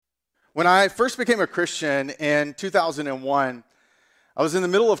When I first became a Christian in 2001, I was in the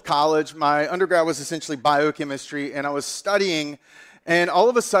middle of college. My undergrad was essentially biochemistry, and I was studying, and all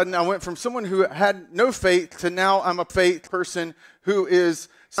of a sudden I went from someone who had no faith to now I'm a faith person who is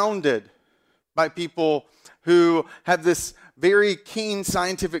surrounded by people who have this very keen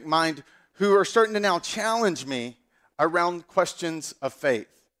scientific mind who are starting to now challenge me around questions of faith.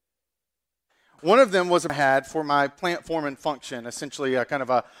 One of them was I had for my plant form and function, essentially a kind of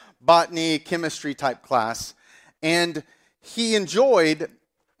a botany, chemistry type class. And he enjoyed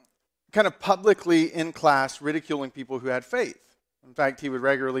kind of publicly in class ridiculing people who had faith. In fact, he would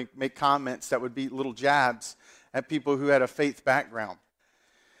regularly make comments that would be little jabs at people who had a faith background.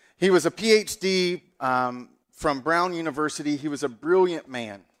 He was a PhD from Brown University. He was a brilliant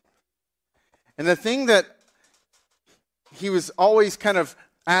man. And the thing that he was always kind of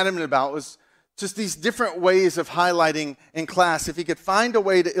adamant about was just these different ways of highlighting in class. If he could find a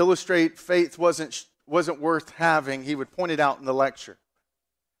way to illustrate faith wasn't worth having, he would point it out in the lecture.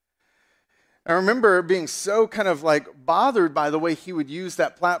 I remember being so kind of like bothered by the way he would use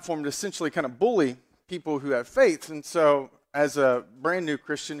that platform to essentially kind of bully people who had faith. And so as a brand new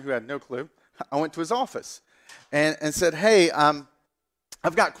Christian who had no clue, I went to his office and said, hey,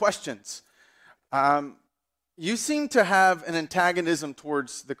 I've got questions. You seem to have an antagonism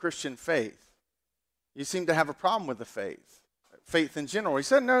towards the Christian faith. You seem to have a problem with the faith in general. He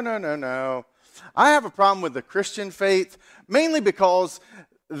said, no. I have a problem with the Christian faith, mainly because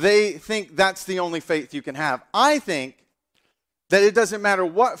they think that's the only faith you can have. I think that it doesn't matter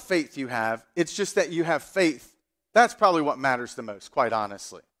what faith you have, it's just that you have faith. That's probably what matters the most, quite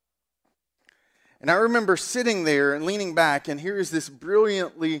honestly. And I remember sitting there and leaning back, and here is this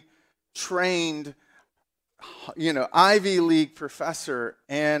brilliantly trained, Ivy League professor,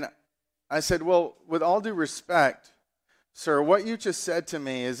 and I said, well, with all due respect, sir, what you just said to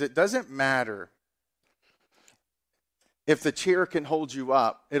me is it doesn't matter if the chair can hold you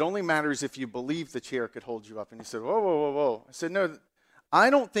up. It only matters if you believe the chair could hold you up. And he said, whoa. I said, no, I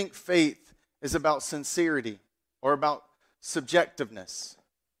don't think faith is about sincerity or about subjectiveness.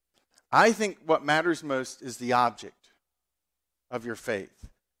 I think what matters most is the object of your faith,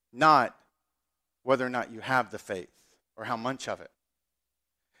 not whether or not you have the faith or how much of it.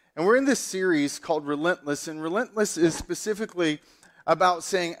 And we're in this series called Relentless, and Relentless is specifically about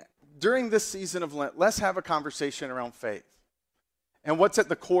saying, during this season of Lent, let's have a conversation around faith. And what's at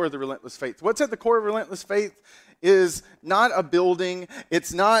the core of the Relentless faith? What's at the core of Relentless faith is not a building.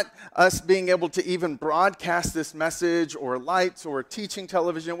 It's not us being able to even broadcast this message or lights or teaching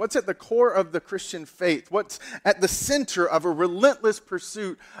television. What's at the core of the Christian faith? What's at the center of a relentless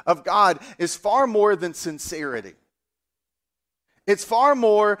pursuit of God is far more than sincerity. It's far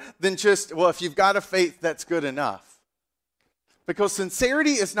more than just, well, if you've got a faith, that's good enough. Because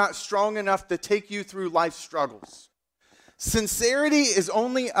sincerity is not strong enough to take you through life's struggles. Sincerity is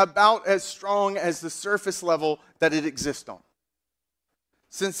only about as strong as the surface level that it exists on.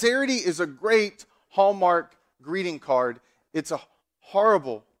 Sincerity is a great Hallmark greeting card. It's a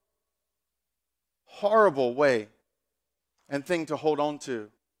horrible, horrible way and thing to hold on to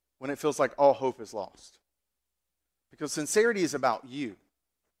when it feels like all hope is lost. Because sincerity is about you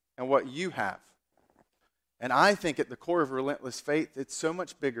and what you have. And I think at the core of relentless faith, it's so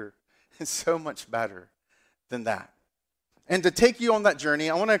much bigger and so much better than that. And to take you on that journey,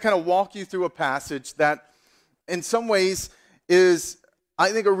 I want to kind of walk you through a passage that in some ways is,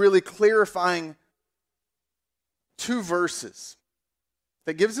 I think, a really clarifying 2 verses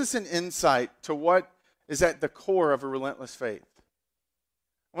that gives us an insight to what is at the core of a relentless faith.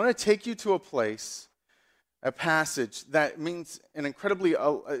 I want to take you to a place, a passage that means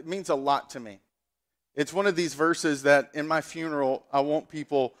it means a lot to me. It's one of these verses that in my funeral, I want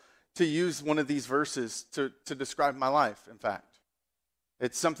people to use one of these verses to describe my life, in fact.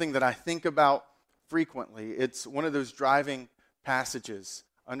 It's something that I think about frequently. It's one of those driving passages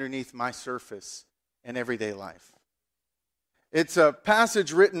underneath my surface in everyday life. It's a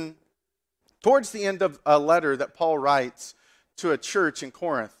passage written towards the end of a letter that Paul writes to a church in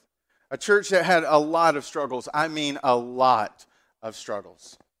Corinth, a church that had a lot of struggles. I mean, a lot of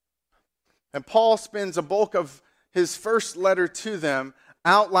struggles. And Paul spends a bulk of his first letter to them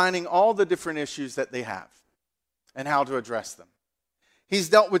outlining all the different issues that they have and how to address them. He's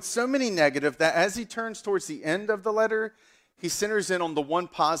dealt with so many negative that as he turns towards the end of the letter, he centers in on the one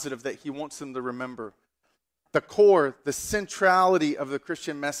positive that he wants them to remember. The core, the centrality of the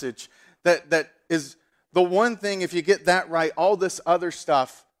Christian message that is the one thing, if you get that right, all this other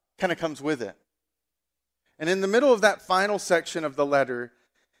stuff kind of comes with it. And in the middle of that final section of the letter,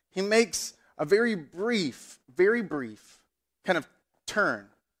 he makes a very brief kind of turn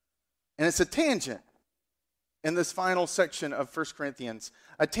And it's a tangent in this final section of 1 Corinthians,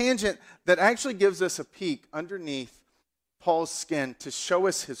 a tangent that actually gives us a peek underneath Paul's skin to show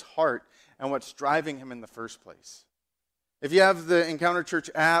us his heart and what's driving him in the first place. If you have the Encounter Church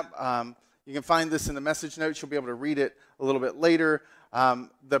app, you can find this in the message notes. You'll be able to read it a little bit later.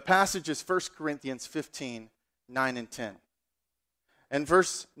 The passage is 1 Corinthians 15, 9 and 10. In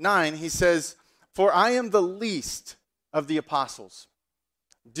verse 9, he says, "For I am the least of the apostles,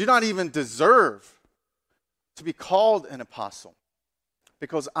 do not even deserve to be called an apostle,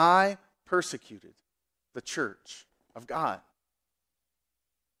 because I persecuted the church of God."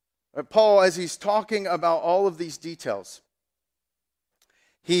 Paul, as he's talking about all of these details,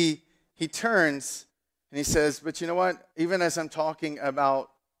 he turns and he says, but you know what? Even as I'm talking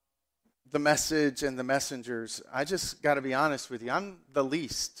about the message and the messengers, I just got to be honest with you. I'm the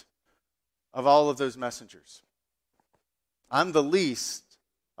least of all of those messengers. I'm the least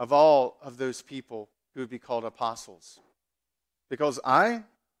of all of those people who would be called apostles, because I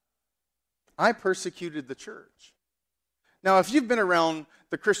persecuted the church. Now, if you've been around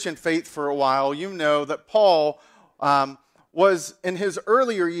the Christian faith for a while, you know that Paul was, in his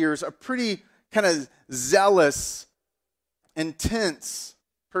earlier years, a pretty kind of zealous, intense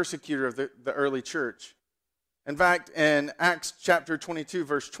persecutor of the early church. In fact, in Acts chapter 22,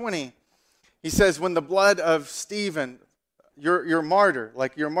 verse 20, he says, when the blood of Stephen, your martyr,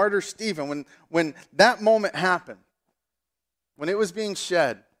 like your martyr Stephen, when that moment happened, when it was being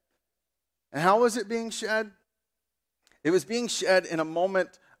shed, and how was it being shed? It was being shed in a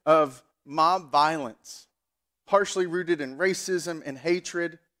moment of mob violence, partially rooted in racism and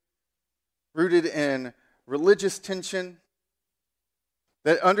hatred, rooted in religious tension,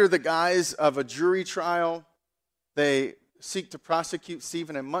 that under the guise of a jury trial, they seek to prosecute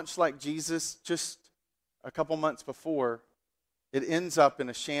Stephen, and much like Jesus, just a couple months before, it ends up in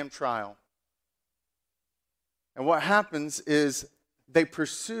a sham trial. And what happens is they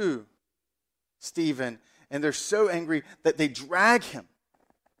pursue Stephen, and they're so angry that they drag him.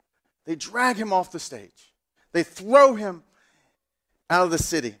 They drag him off the stage. They throw him out of the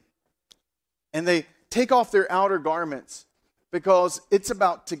city. And they take off their outer garments because it's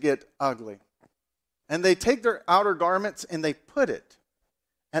about to get ugly. And they take their outer garments and they put it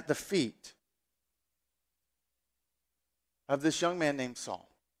at the feet of this young man named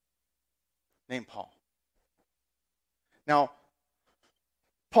Paul. Now,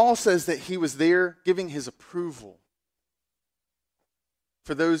 Paul says that he was there giving his approval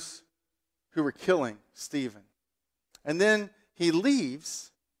for those who were killing Stephen. And then he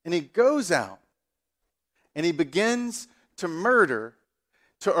leaves and he goes out and he begins to murder,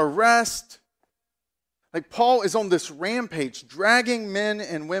 to arrest. Like Paul is on this rampage, dragging men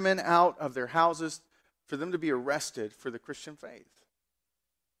and women out of their houses for them to be arrested for the Christian faith.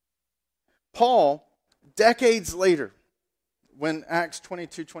 Paul, decades later, when Acts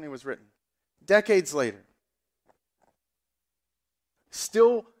 22:20 was written, decades later,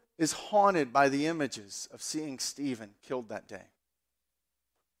 still is haunted by the images of seeing Stephen killed that day,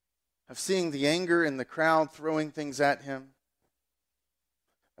 of seeing the anger in the crowd throwing things at him,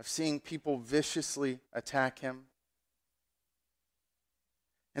 of seeing people viciously attack him.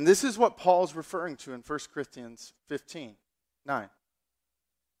 And this is what Paul's referring to in 1 Corinthians 15:9.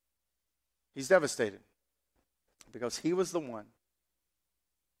 He's devastated because he was the one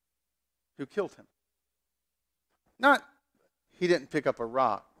who killed him. Not he didn't pick up a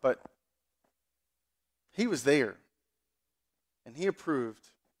rock, but he was there and he approved,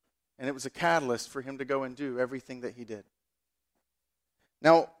 and it was a catalyst for him to go and do everything that he did.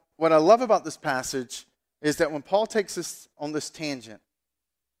 Now, what I love about this passage is that when Paul takes us on this tangent,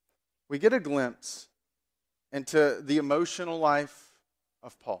 we get a glimpse into the emotional life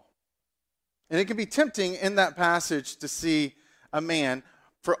of Paul. And it can be tempting in that passage to see a man,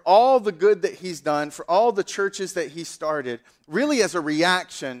 for all the good that he's done, for all the churches that he started, really as a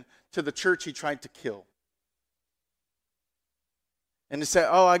reaction to the church he tried to kill. And to say,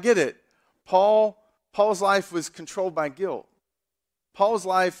 oh, I get it. Paul's life was controlled by guilt. Paul's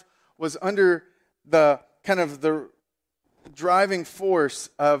life was under the kind of the driving force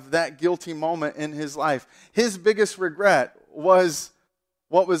of that guilty moment in his life. His biggest regret was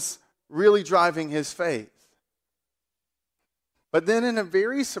what was really driving his faith. But then in a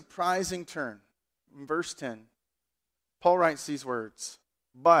very surprising turn, in verse 10, Paul writes these words,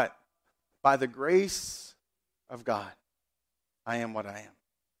 "But by the grace of God, I am what I am.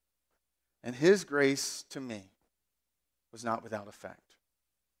 And his grace to me was not without effect."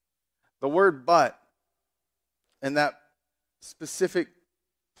 The word "but" in that specific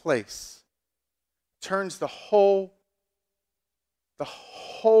place turns the whole the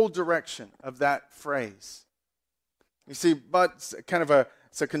whole direction of that phrase. You see, but's kind of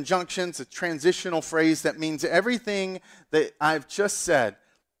it's a conjunction, it's a transitional phrase that means everything that I've just said,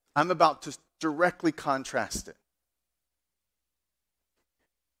 I'm about to directly contrast it.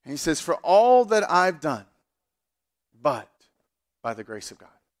 And he says, for all that I've done, but by the grace of God.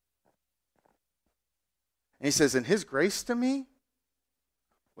 And he says, and his grace to me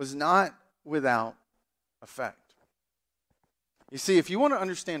was not without effect. You see, if you want to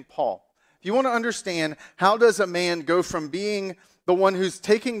understand Paul, if you want to understand how does a man go from being the one who's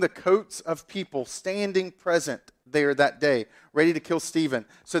taking the coats of people standing present there that day, ready to kill Stephen,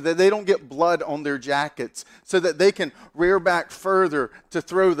 so that they don't get blood on their jackets, so that they can rear back further to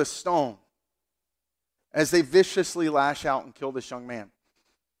throw the stone as they viciously lash out and kill this young man.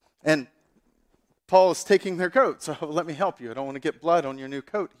 And Paul is taking their coat, so let me help you. I don't want to get blood on your new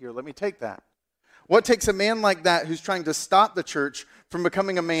coat here. Let me take that. What takes a man like that who's trying to stop the church from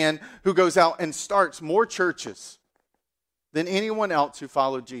becoming a man who goes out and starts more churches than anyone else who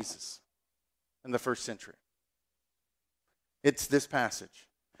followed Jesus in the first century? It's this passage.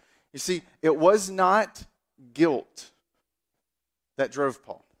 You see, it was not guilt that drove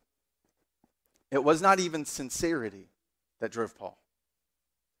Paul. It was not even sincerity that drove Paul.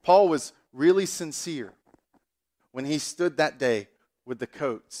 Paul was really sincere when he stood that day with the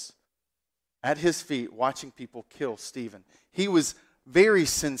coats at his feet watching people kill Stephen. He was very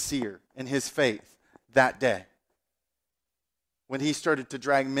sincere in his faith that day when he started to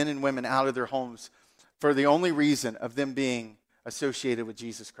drag men and women out of their homes for the only reason of them being associated with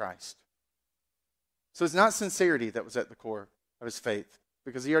Jesus Christ. So it's not sincerity that was at the core of his faith,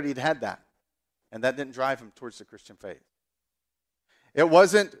 because he already had that, and that didn't drive him towards the Christian faith. It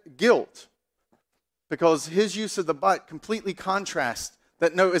wasn't guilt, because his use of the but completely contrasts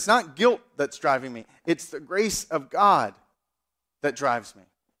that. No, it's not guilt that's driving me. It's the grace of God that drives me.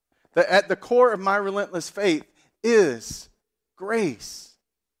 That at the core of my relentless faith is grace.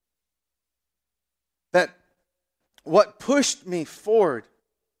 That what pushed me forward,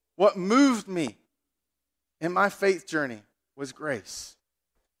 what moved me in my faith journey was grace.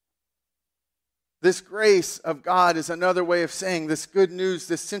 This grace of God is another way of saying this good news,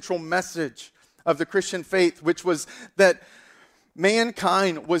 this central message of the Christian faith, which was that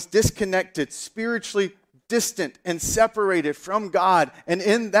mankind was disconnected, spiritually distant and separated from God. And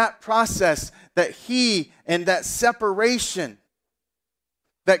in that process, that he and that separation,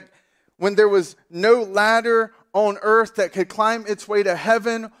 that when there was no ladder on earth that could climb its way to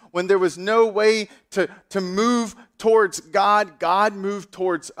heaven, when there was no way to move towards God, God moved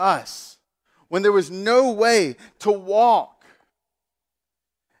towards us. When there was no way to walk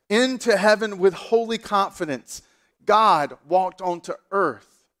into heaven with holy confidence, God walked onto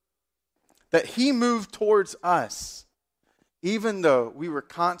earth. That he moved towards us, even though we were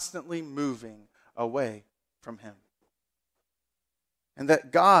constantly moving away from him. And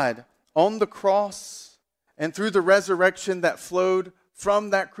that God, on the cross and through the resurrection that flowed from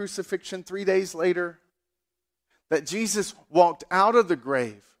that crucifixion 3 days later, that Jesus walked out of the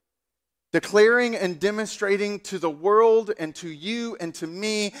grave, declaring and demonstrating to the world and to you and to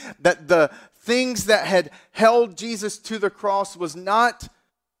me that the things that had held Jesus to the cross was not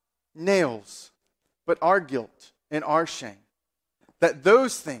nails, but our guilt and our shame. That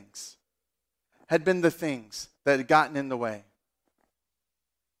those things had been the things that had gotten in the way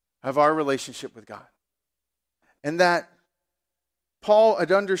of our relationship with God. And that Paul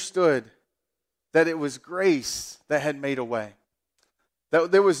had understood that it was grace that had made a way.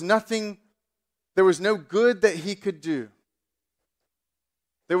 That there was nothing, there was no good that he could do.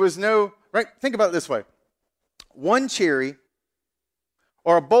 There was no, right? Think about it this way. One cherry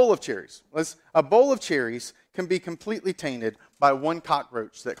or a bowl of cherries. A bowl of cherries can be completely tainted by one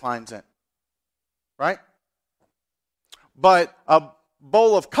cockroach that climbs in. Right? But a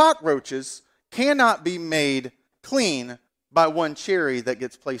bowl of cockroaches cannot be made clean by one cherry that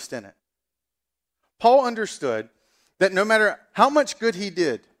gets placed in it. Paul understood that no matter how much good he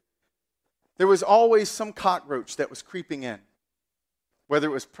did, there was always some cockroach that was creeping in. Whether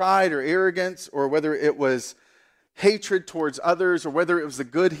it was pride or arrogance, or whether it was hatred towards others, or whether it was the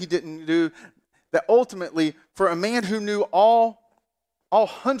good he didn't do, that ultimately, for a man who knew all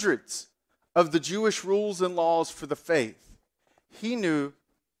hundreds of the Jewish rules and laws for the faith, he knew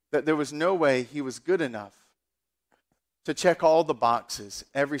that there was no way he was good enough to check all the boxes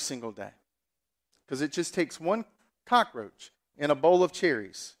every single day. Because it just takes one cockroach in a bowl of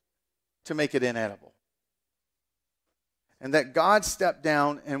cherries to make it inedible. And that God stepped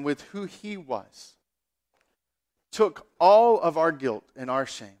down and with who he was, took all of our guilt and our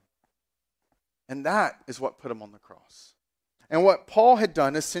shame. And that is what put him on the cross. And what Paul had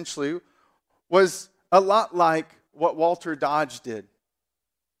done essentially was a lot like what Walter Dodge did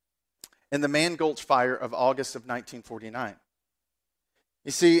in the Man Gulch fire of August of 1949.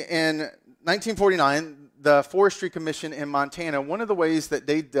 You see, in 1949, the Forestry Commission in Montana, one of the ways that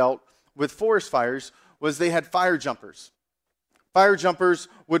they dealt with forest fires was they had fire jumpers. Fire jumpers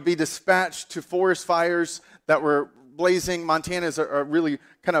would be dispatched to forest fires that were blazing. Montana is a really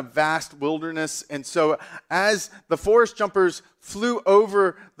kind of vast wilderness. And so as the forest jumpers flew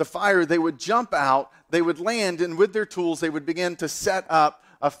over the fire, they would jump out, they would land, and with their tools, they would begin to set up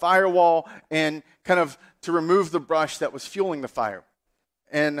a firewall and kind of to remove the brush that was fueling the fire.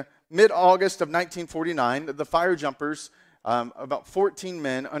 In mid-August of 1949, the fire jumpers, about 14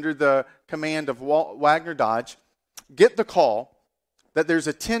 men under the command of Wagner Dodge, get the call that there's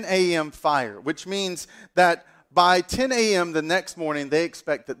a 10 a.m. fire, which means that by 10 a.m. the next morning, they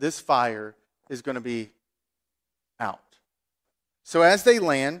expect that this fire is going to be out. So as they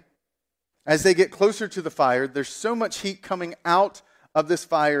land, as they get closer to the fire, there's so much heat coming out of this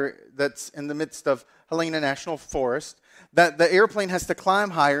fire that's in the midst of Helena National Forest that the airplane has to climb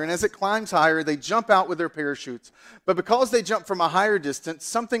higher. And as it climbs higher, they jump out with their parachutes. But because they jump from a higher distance,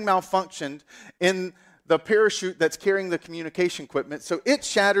 something malfunctioned in the parachute that's carrying the communication equipment. So it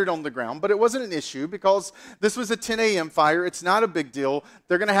shattered on the ground, but it wasn't an issue because this was a 10 a.m. fire. It's not a big deal.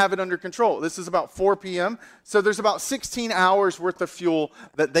 They're going to have it under control. This is about 4 p.m. So there's about 16 hours worth of fuel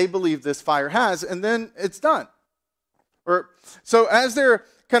that they believe this fire has, and then it's done. So as they're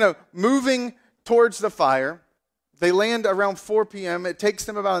kind of moving towards the fire, they land around 4 p.m. It takes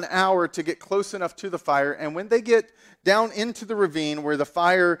them about an hour to get close enough to the fire, and when they get down into the ravine where the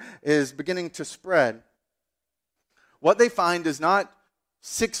fire is beginning to spread, what they find is not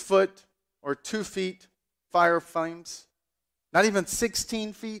 6 foot or 2 feet fire flames, not even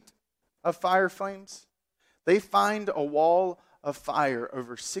 16 feet of fire flames. They find a wall of fire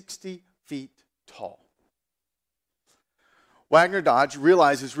over 60 feet tall. Wagner Dodge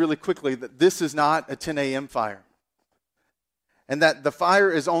realizes really quickly that this is not a 10 a.m. fire, and that the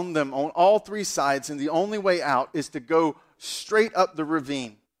fire is on them on all 3 sides, and the only way out is to go straight up the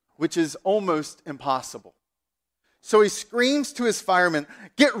ravine, which is almost impossible. So he screams to his firemen,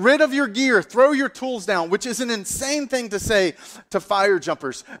 "Get rid of your gear, throw your tools down," which is an insane thing to say to fire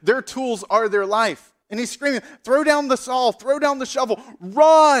jumpers. Their tools are their life. And he's screaming, "Throw down the saw, throw down the shovel,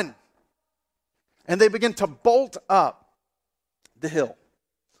 run!" And they begin to bolt up the hill.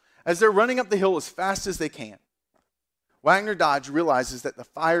 As they're running up the hill as fast as they can, Wagner Dodge realizes that the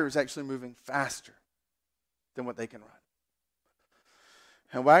fire is actually moving faster than what they can run.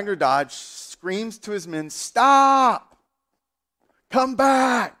 And Wagner Dodge screams to his men, "Stop! Come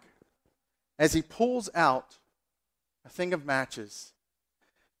back!" As he pulls out a thing of matches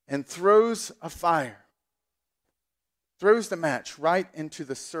and throws a fire, throws the match right into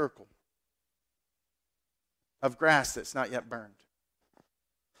the circle of grass that's not yet burned.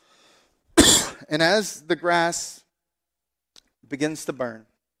 And as the grass begins to burn,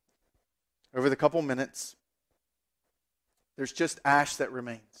 over the couple minutes, there's just ash that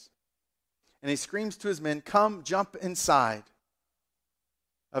remains. And he screams to his men, "Come, jump inside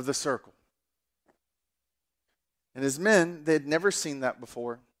of the circle." And his men, they had never seen that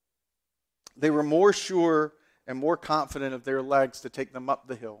before. They were more sure and more confident of their legs to take them up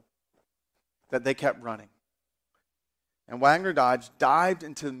the hill that they kept running. And Wagner Dodge dived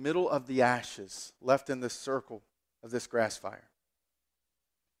into the middle of the ashes left in the circle of this grass fire.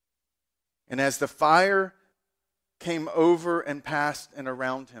 And as the fire came over and past and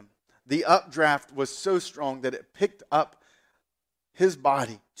around him, the updraft was so strong that it picked up his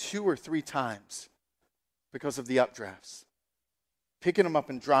body 2 or 3 times because of the updrafts, picking him up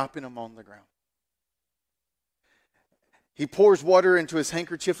and dropping him on the ground. He pours water into his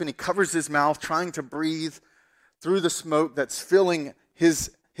handkerchief and he covers his mouth, trying to breathe through the smoke that's filling his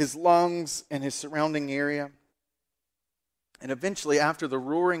lungs and his surrounding area. And eventually, after the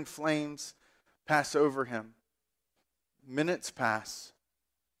roaring flames pass over him, minutes pass,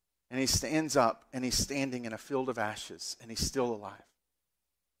 and he stands up, and he's standing in a field of ashes, and he's still alive.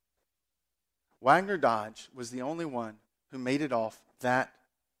 Wagner Dodge was the only one who made it off that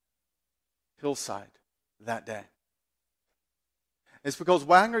hillside that day. It's because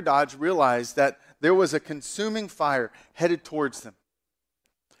Wagner Dodge realized that there was a consuming fire headed towards them.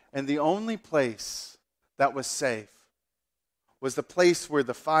 And the only place that was safe was the place where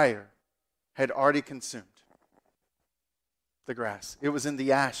the fire had already consumed the grass. It was in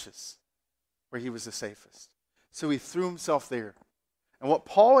the ashes where he was the safest. So he threw himself there. And what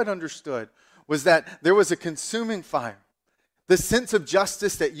Paul had understood was that there was a consuming fire. The sense of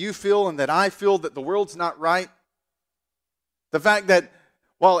justice that you feel and that I feel, that the world's not right, The fact that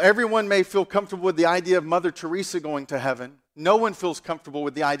while everyone may feel comfortable with the idea of Mother Teresa going to heaven, no one feels comfortable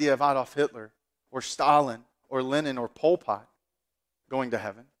with the idea of Adolf Hitler or Stalin or Lenin or Pol Pot going to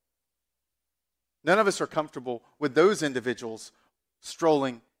heaven. None of us are comfortable with those individuals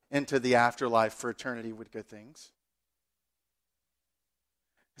strolling into the afterlife for eternity with good things.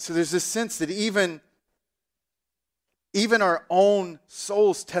 So there's this sense that even our own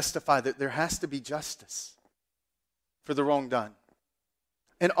souls testify that there has to be justice for the wrong done.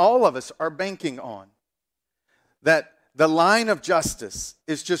 And all of us are banking on that the line of justice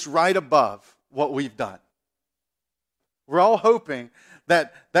is just right above what we've done. We're all hoping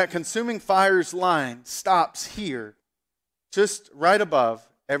that that consuming fire's line stops here, just right above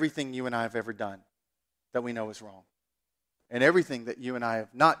everything you and I have ever done that we know is wrong, and everything that you and I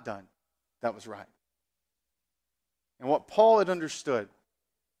have not done that was right. And what Paul had understood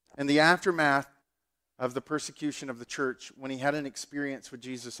in the aftermath of the persecution of the church when he had an experience with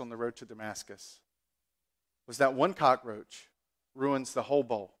Jesus on the road to Damascus was that one cockroach ruins the whole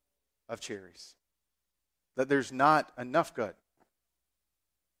bowl of cherries. That there's not enough good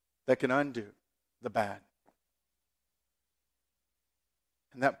that can undo the bad.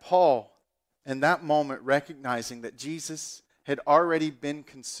 And that Paul, in that moment, recognizing that Jesus had already been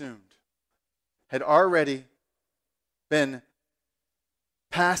consumed, had already been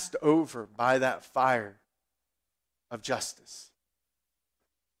passed over by that fire of justice,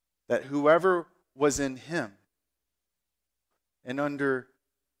 that whoever was in him and under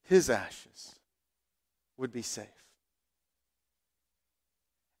his ashes would be safe.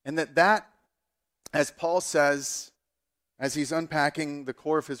 And that, as Paul says, as he's unpacking the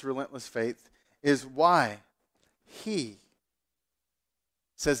core of his relentless faith, is why he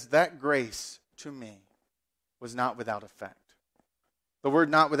says that grace to me was not without effect. The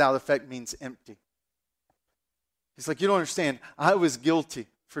word not without effect means empty. He's like, you don't understand. I was guilty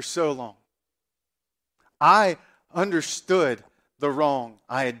for so long. I understood the wrong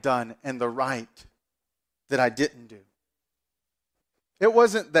I had done and the right that I didn't do. It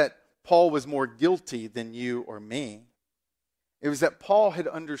wasn't that Paul was more guilty than you or me. It was that Paul had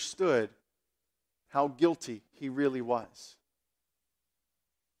understood how guilty he really was.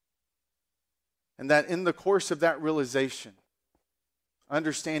 And that in the course of that realization,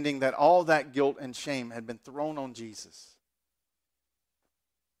 understanding that all that guilt and shame had been thrown on Jesus,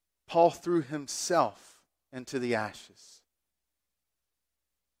 Paul threw himself into the ashes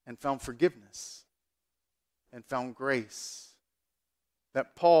and found forgiveness and found grace.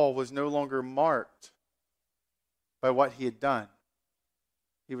 That Paul was no longer marked by what he had done.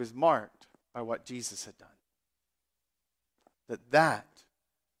 He was marked by what Jesus had done. That,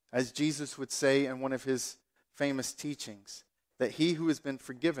 as Jesus would say in one of his famous teachings, that he who has been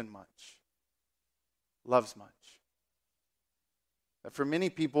forgiven much loves much. That for many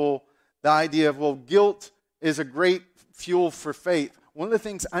people, the idea of, well, guilt is a great fuel for faith. One of the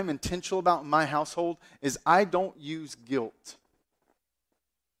things I'm intentional about in my household is I don't use guilt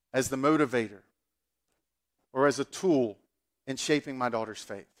as the motivator or as a tool in shaping my daughter's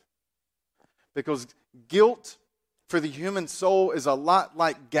faith. Because guilt for the human soul is a lot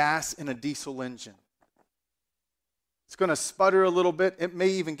like gas in a diesel engine. It's going to sputter a little bit. It may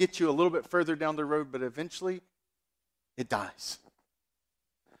even get you a little bit further down the road, but eventually it dies.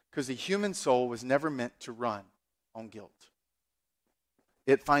 Because the human soul was never meant to run on guilt.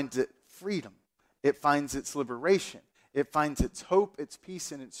 It finds its freedom. It finds its liberation. It finds its hope, its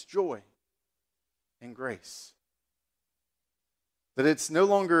peace, and its joy in grace. That it's no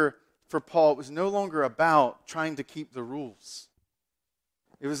longer, for Paul, it was no longer about trying to keep the rules.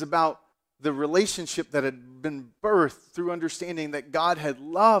 It was about the relationship that had been birthed through understanding that God had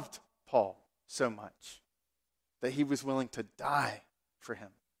loved Paul so much that he was willing to die for him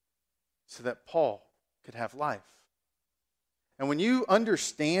so that Paul could have life. And when you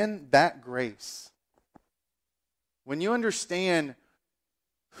understand that grace, when you understand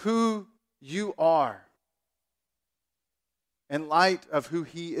who you are in light of who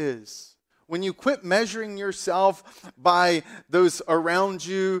he is, when you quit measuring yourself by those around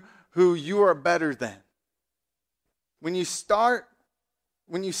you who you are better than, when you stop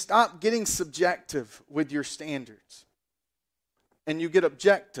getting subjective with your standards and you get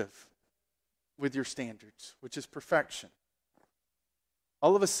objective with your standards, which is perfection,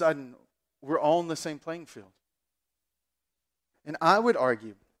 all of a sudden we're all on the same playing field. And I would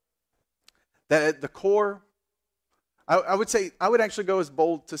argue that at the core, I would actually go as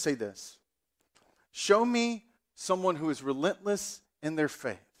bold to say this. Show me someone who is relentless in their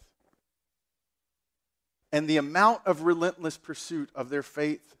faith. And the amount of relentless pursuit of their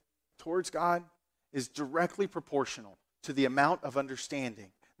faith towards God is directly proportional to the amount of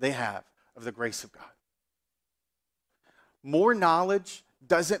understanding they have of the grace of God. More knowledge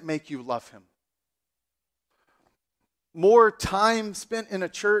doesn't make you love him. More time spent in a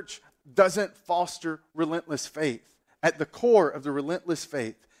church doesn't foster relentless faith. At the core of the relentless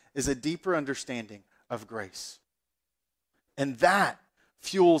faith is a deeper understanding of grace. And that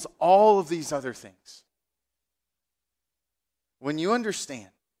fuels all of these other things. When you understand,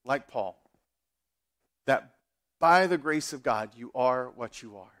 like Paul, that by the grace of God you are what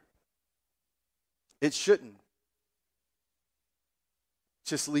you are, it shouldn't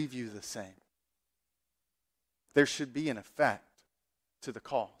just leave you the same. There should be an effect to the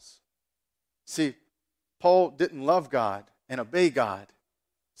cause. See, Paul didn't love God and obey God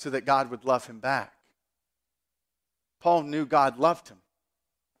so that God would love him back. Paul knew God loved him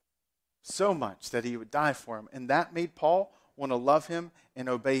so much that he would die for him, and that made Paul want to love him and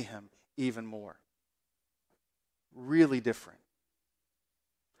obey him even more. Really different.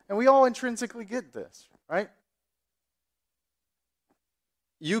 And we all intrinsically get this, right?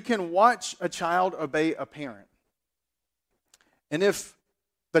 You can watch a child obey a parent. And if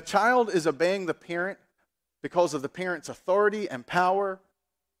the child is obeying the parent because of the parent's authority and power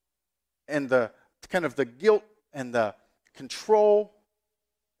and the kind of the guilt and the control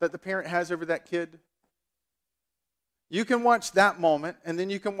that the parent has over that kid, you can watch that moment, and then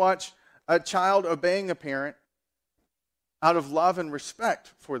you can watch a child obeying a parent out of love and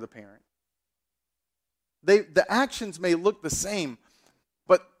respect for the parent. The actions may look the same,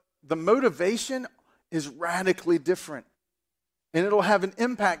 but the motivation is radically different. And it'll have an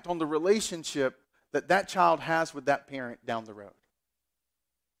impact on the relationship that that child has with that parent down the road.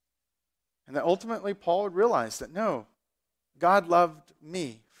 And that ultimately Paul would realize that no, God loved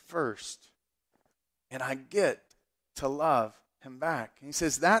me first, and I get to love him back. And he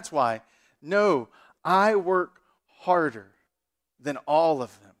says, that's why, no, I work harder than all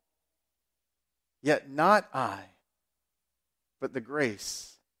of them. Yet not I, but the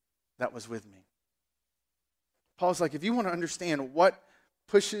grace that was with me. Paul's like, if you want to understand what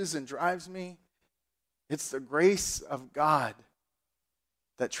pushes and drives me, it's the grace of God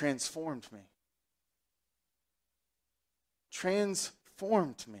that transformed me.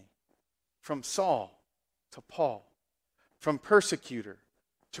 Transformed me from Saul to Paul, from persecutor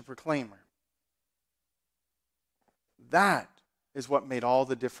to proclaimer. That is what made all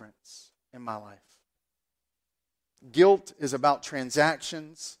the difference in my life. Guilt is about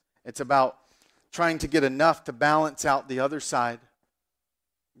transactions. It's about trying to get enough to balance out the other side.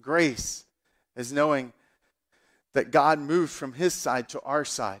 Grace is knowing that God moved from his side to our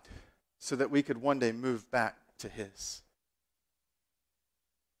side so that we could one day move back to his.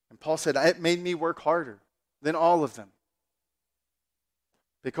 And Paul said, it made me work harder than all of them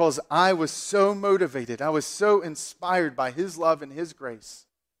because I was so motivated, I was so inspired by his love and his grace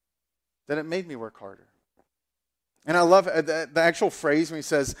that it made me work harder. And I love the actual phrase when he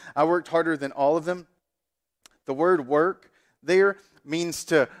says, I worked harder than all of them. The word work there means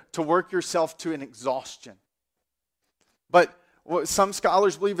to work yourself to an exhaustion. But some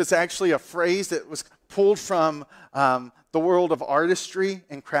scholars believe it's actually a phrase that was pulled from the world of artistry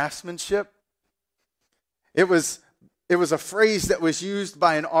and craftsmanship. It was a phrase that was used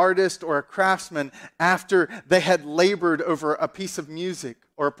by an artist or a craftsman after they had labored over a piece of music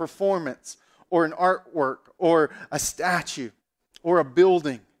or a performance or an artwork or a statue or a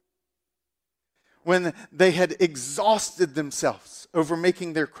building. When they had exhausted themselves over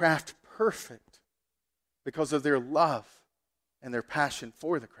making their craft perfect because of their love and their passion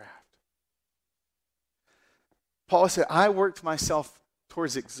for the craft. Paul said, I worked myself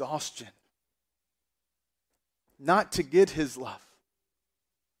towards exhaustion, not to get his love,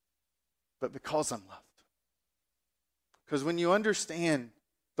 but because I'm loved. Because when you understand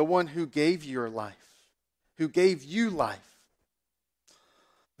the one who gave you your life, who gave you life,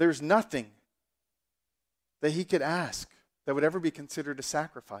 there's nothing that he could ask that would ever be considered a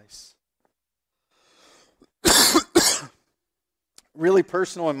sacrifice. Really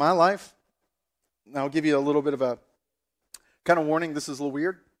personal in my life, and I'll give you a little bit of a kind of warning, this is a little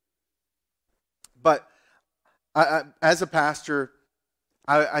weird, but I, as a pastor,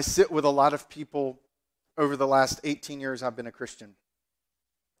 I sit with a lot of people over the last 18 years I've been a Christian.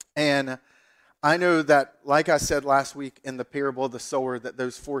 And I know that, like I said last week in the parable of the sower, that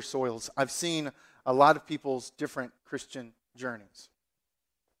those four soils, I've seen a lot of people's different Christian journeys.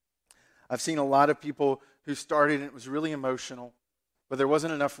 I've seen a lot of people who started and it was really emotional, but there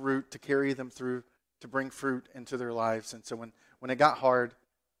wasn't enough root to carry them through to bring fruit into their lives. And so when it got hard,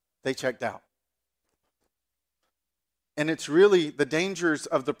 they checked out. And it's really the dangers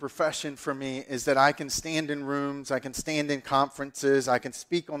of the profession for me is that I can stand in rooms, I can stand in conferences, I can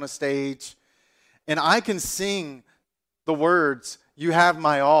speak on a stage, and I can sing the words, "You have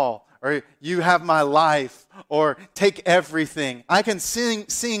my all," or "You have my life," or "Take everything." I can sing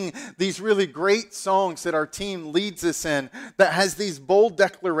these really great songs that our team leads us in that has these bold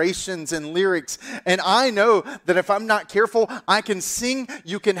declarations and lyrics. And I know that if I'm not careful, I can sing,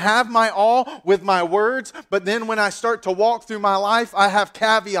 "You can have my all," with my words, but then when I start to walk through my life, I have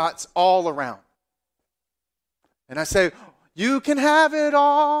caveats all around. And I say, "You can have it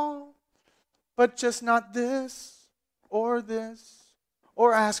all, but just not this or this,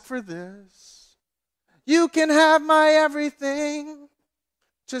 or ask for this. You can have my everything,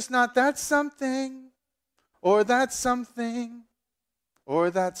 just not that something, or that something, or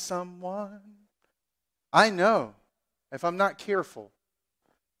that someone." I know if I'm not careful,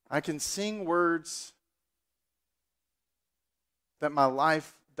 I can sing words that my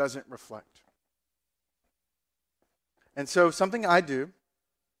life doesn't reflect. And so something I do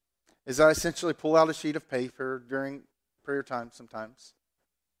is I essentially pull out a sheet of paper during prayer time sometimes,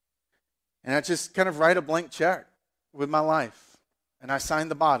 and I just kind of write a blank check with my life, and I sign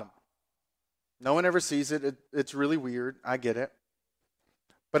the bottom. No one ever sees it. It's really weird. I get it.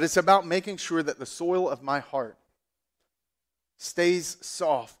 But it's about making sure that the soil of my heart stays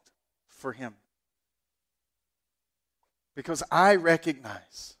soft for Him. Because I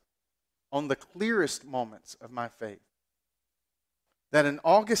recognize on the clearest moments of my faith that in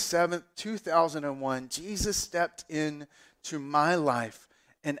August 7th, 2001, Jesus stepped into my life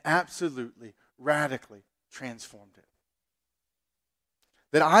and absolutely, radically transformed it.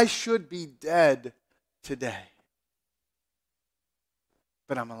 That I should be dead today,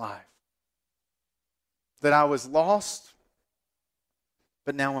 but I'm alive. That I was lost,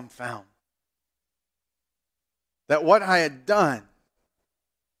 but now I'm found. That what I had done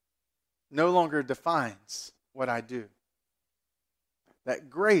no longer defines what I do. That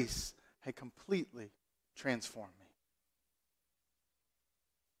grace had completely transformed me.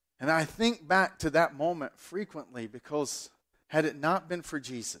 And I think back to that moment frequently because had it not been for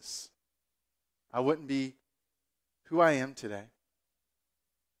Jesus, I wouldn't be who I am today.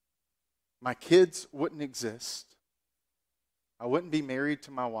 My kids wouldn't exist. I wouldn't be married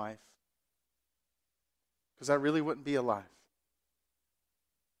to my wife because I really wouldn't be alive.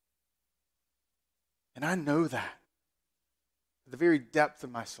 And I know that at the very depth of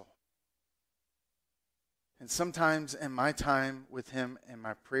my soul. And sometimes in my time with Him and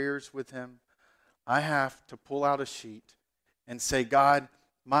my prayers with Him, I have to pull out a sheet and say, "God,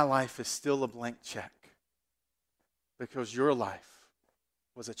 my life is still a blank check because your life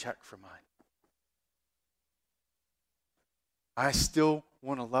was a check for mine. I still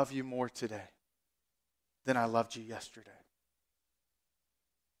want to love you more today than I loved you yesterday.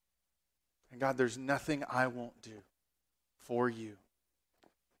 And God, there's nothing I won't do for you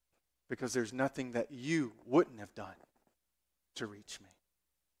because there's nothing that you wouldn't have done to reach me.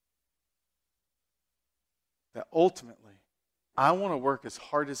 That ultimately, I want to work as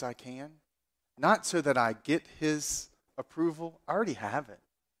hard as I can, not so that I get His approval. I already have it.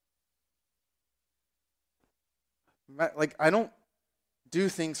 Like, I don't do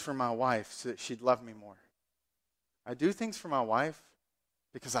things for my wife so that she'd love me more. I do things for my wife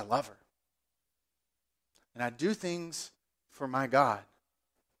because I love her. And I do things for my God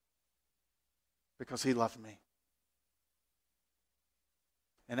because He loved me.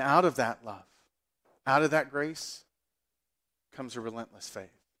 And out of that love, out of that grace, comes a relentless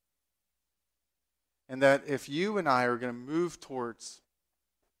faith. And that if you and I are going to move towards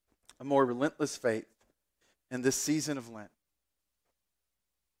a more relentless faith in this season of Lent,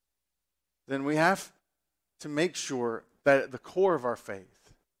 then we have to make sure that at the core of our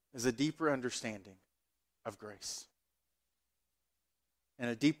faith is a deeper understanding of grace and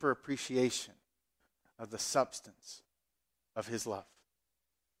a deeper appreciation of the substance of His love.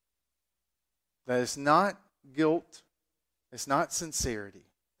 That it's not guilt, it's not sincerity,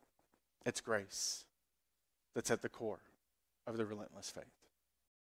 it's grace that's at the core of the relentless faith.